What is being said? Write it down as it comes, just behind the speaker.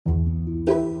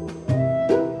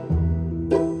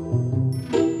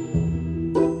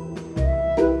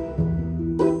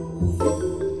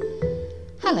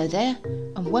there,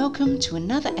 and welcome to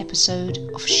another episode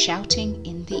of Shouting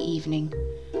in the Evening,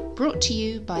 brought to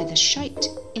you by the Shite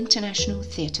International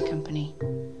Theatre Company.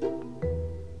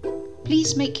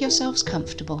 Please make yourselves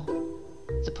comfortable.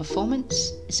 The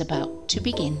performance is about to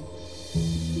begin.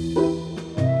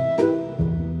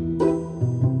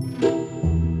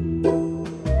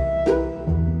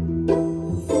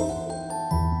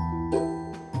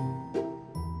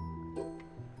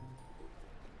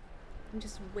 I'm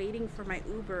just waiting for my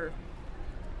Uber.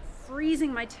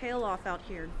 Freezing my tail off out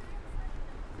here.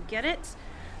 Get it?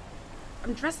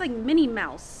 I'm dressed like Minnie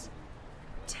Mouse.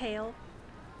 Tail.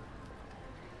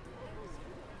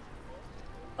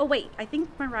 Oh wait, I think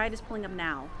my ride is pulling up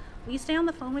now. Will you stay on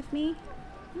the phone with me?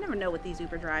 You never know with these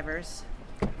Uber drivers.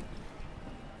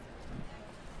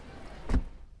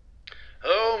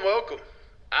 Hello and welcome.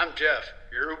 I'm Jeff,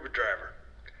 your Uber driver.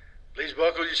 Please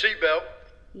buckle your seatbelt.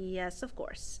 Yes, of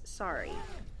course. Sorry.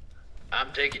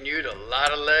 I'm taking you to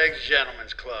Lot of Legs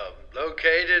Gentlemen's Club,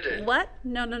 located in... What?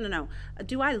 No.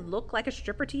 Do I look like a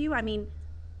stripper to you? I mean,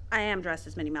 I am dressed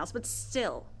as Minnie Mouse, but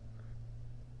still.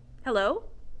 Hello?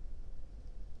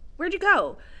 Where'd you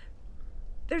go?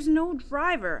 There's no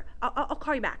driver. I'll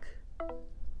call you back.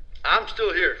 I'm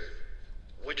still here.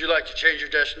 Would you like to change your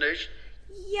destination?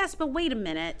 Yes, but wait a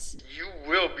minute. You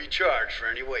will be charged for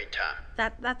any wait time.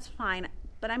 That's fine.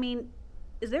 But I mean,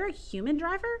 is there a human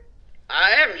driver?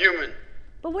 I am human.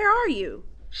 But where are you?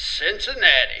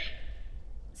 Cincinnati.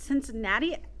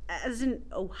 Cincinnati? As in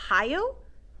Ohio?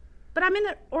 But I'm in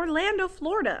Orlando,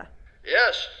 Florida.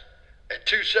 Yes, at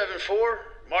 274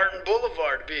 Martin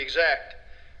Boulevard to be exact.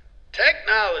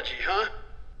 Technology, huh?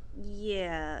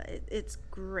 Yeah, it's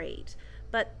great.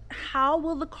 But how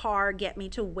will the car get me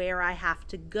to where I have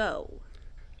to go?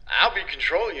 I'll be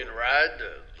controlling the ride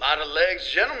to Lot of Legs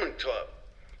Gentlemen's Club.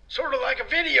 Sort of like a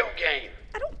video game.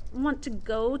 I don't want to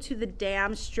go to the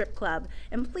damn strip club.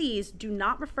 And please do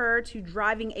not refer to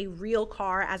driving a real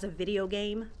car as a video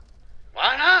game.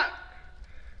 Why not?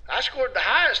 I scored the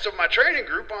highest of my training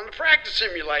group on the practice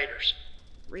simulators.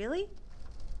 Really?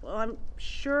 Well, I'm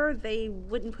sure they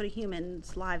wouldn't put a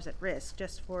human's lives at risk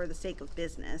just for the sake of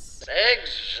business.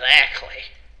 Exactly.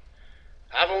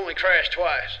 I've only crashed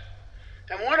twice.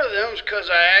 And one of them's because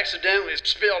I accidentally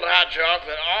spilled hot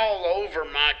chocolate all over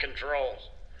my controls.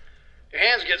 Your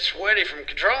hands get sweaty from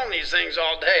controlling these things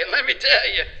all day, let me tell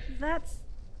you.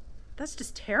 That's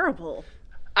just terrible.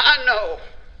 I know.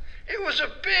 It was a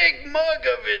big mug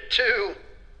of it, too.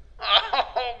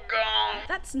 Oh, gone.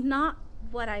 That's not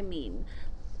what I mean.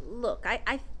 Look,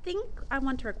 I think I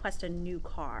want to request a new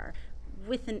car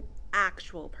with an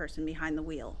actual person behind the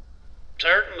wheel.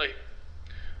 Certainly.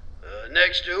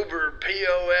 Next Uber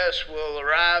POS will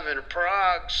arrive in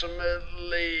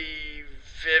approximately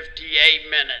 58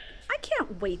 minutes. I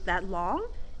can't wait that long.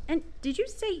 And did you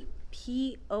say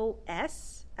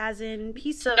POS? As in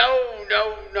piece of...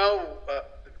 No.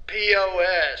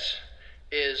 POS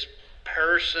is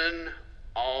person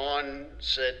on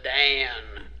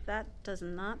sedan. That does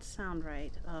not sound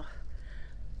right. Ugh.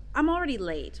 I'm already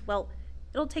late. Well,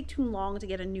 it'll take too long to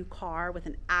get a new car with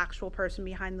an actual person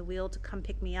behind the wheel to come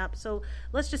pick me up, so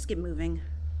let's just get moving.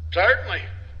 Certainly.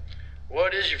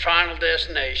 What is your final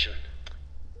destination?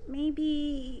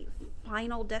 Maybe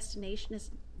final destination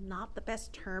is not the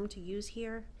best term to use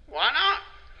here. Why not?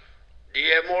 Do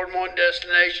you have more than one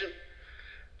destination?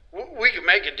 We could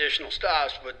make additional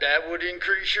stops, but that would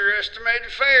increase your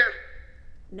estimated fare.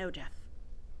 No, Jeff.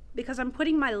 Because I'm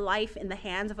putting my life in the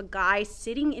hands of a guy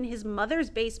sitting in his mother's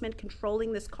basement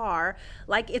controlling this car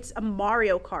like it's a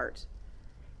Mario Kart.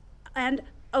 And,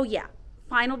 oh yeah,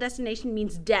 final destination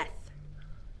means death.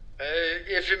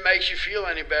 If it makes you feel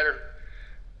any better,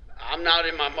 I'm not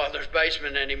in my mother's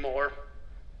basement anymore.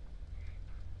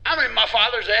 I'm in my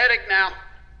father's attic now.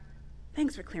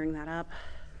 Thanks for clearing that up.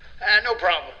 No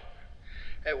problem.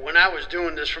 When I was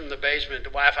doing this from the basement,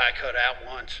 the Wi-Fi cut out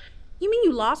once. You mean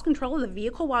you lost control of the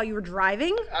vehicle while you were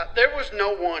driving? There was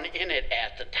no one in it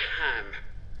at the time.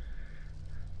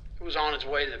 It was on its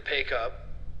way to the pickup,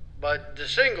 but the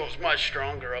signal's much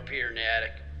stronger up here in the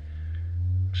attic.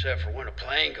 Except for when a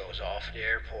plane goes off at the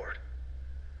airport.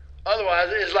 Otherwise,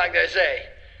 it's like they say,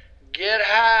 get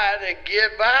high to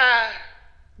get by.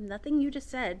 Nothing you just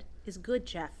said is good,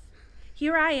 Jeff.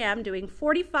 Here I am doing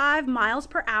 45 miles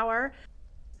per hour,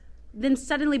 then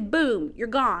suddenly, boom, you're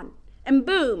gone. And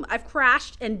boom, I've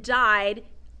crashed and died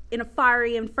in a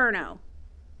fiery inferno.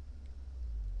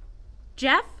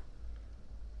 Jeff?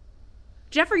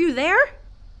 Jeff, are you there?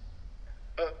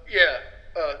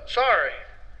 Sorry.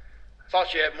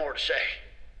 Thought you had more to say.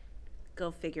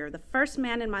 Go figure. The first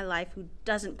man in my life who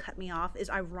doesn't cut me off is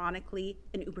ironically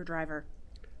an Uber driver.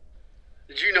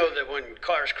 Did you know that when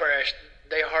cars crash,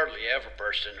 they hardly ever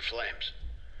burst into flames?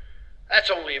 That's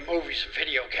only in movies and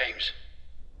video games.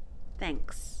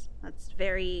 Thanks. That's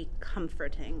very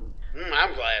comforting.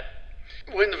 I'm glad.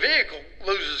 When the vehicle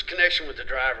loses connection with the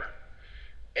driver,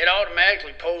 it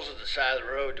automatically pulls to the side of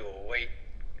the road to await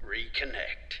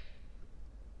reconnect.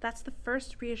 That's the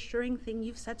first reassuring thing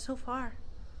you've said so far.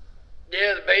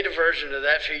 Yeah, the beta version of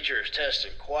that feature is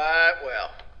testing quite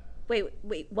well.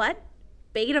 Wait, what?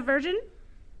 Beta version?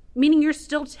 Meaning you're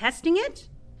still testing it?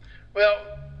 Well,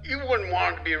 you wouldn't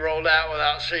want it to be rolled out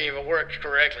without seeing if it works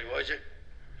correctly, would you?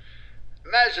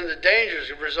 Imagine the dangers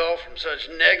that result from such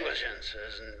negligence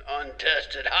as an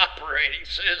untested operating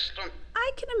system.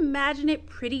 I can imagine it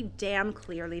pretty damn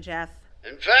clearly, Jeff.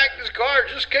 In fact, this car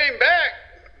just came back,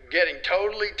 getting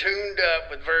totally tuned up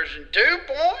with version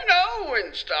 2.0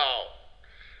 installed.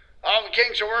 All the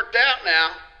kinks are worked out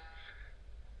now.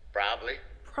 Probably.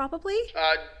 Probably?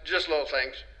 Just little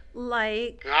things.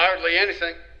 Like? Hardly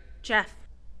anything. Jeff.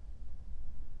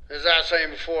 As I was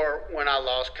saying before, when I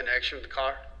lost connection with the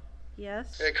car,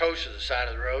 Yes? it coasted to the side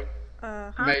of the road.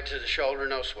 Made to the shoulder,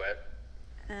 no sweat.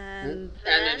 And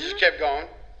then just kept going.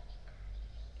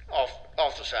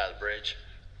 Off the side of the bridge.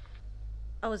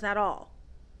 Oh, is that all?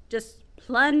 Just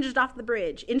plunged off the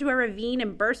bridge into a ravine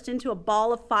and burst into a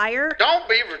ball of fire? Don't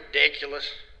be ridiculous.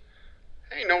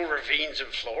 Ain't no ravines in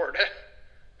Florida.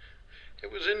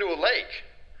 It was into a lake,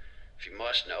 if you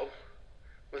must know,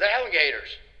 with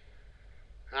alligators.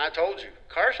 I told you,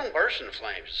 cars don't burst into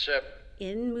flames, except...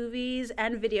 In movies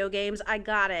and video games, I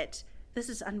got it. This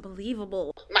is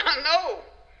unbelievable. I know.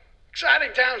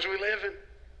 Exciting times we live in.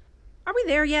 Are we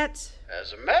there yet?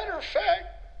 As a matter of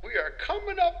fact, we are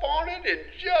coming up on it in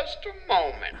just a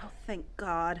moment. Oh, thank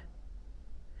God.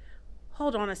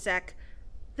 Hold on a sec.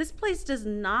 This place does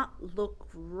not look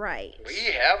right.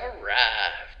 We have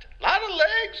arrived. Lot of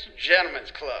legs,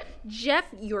 gentlemen's club. Jeff,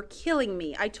 you're killing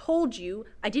me. I told you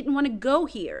I didn't want to go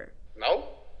here. No?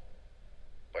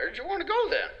 Where'd you want to go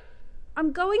then?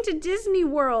 I'm going to Disney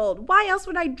World. Why else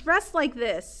would I dress like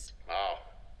this? Oh.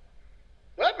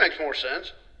 Well, that makes more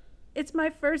sense. It's my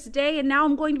first day and now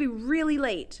I'm going to be really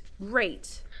late.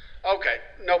 Great. Okay,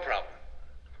 no problem.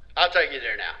 I'll take you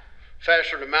there now.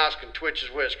 Faster than a mouse can twitch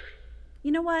his whiskers.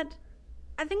 You know what?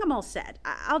 I think I'm all set.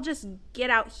 I'll just get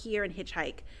out here and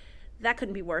hitchhike. That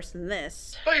couldn't be worse than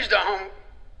this. Please don't.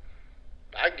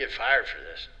 I'd get fired for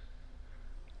this.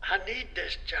 I need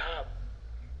this job.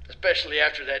 Especially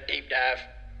after that deep dive.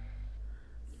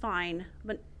 Fine,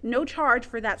 but no charge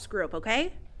for that screw-up,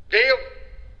 okay? Deal?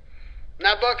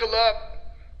 Now buckle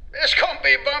up. It's gonna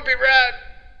be a bumpy ride.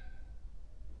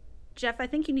 Jeff, I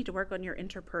think you need to work on your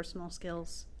interpersonal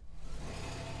skills.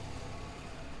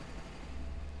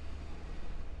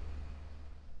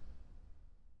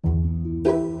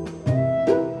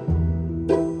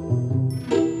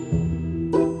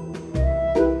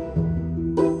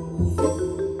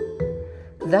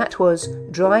 That was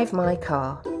Drive My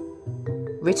Car,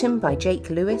 written by Jake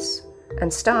Lewis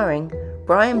and starring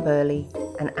Brian Burley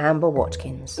and Amber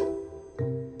Watkins.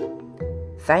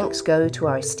 Thanks go to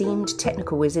our esteemed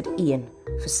technical wizard Ian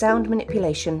for sound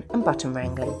manipulation and button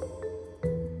wrangling.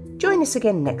 Join us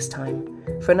again next time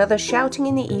for another Shouting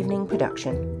in the Evening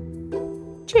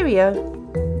production. Cheerio!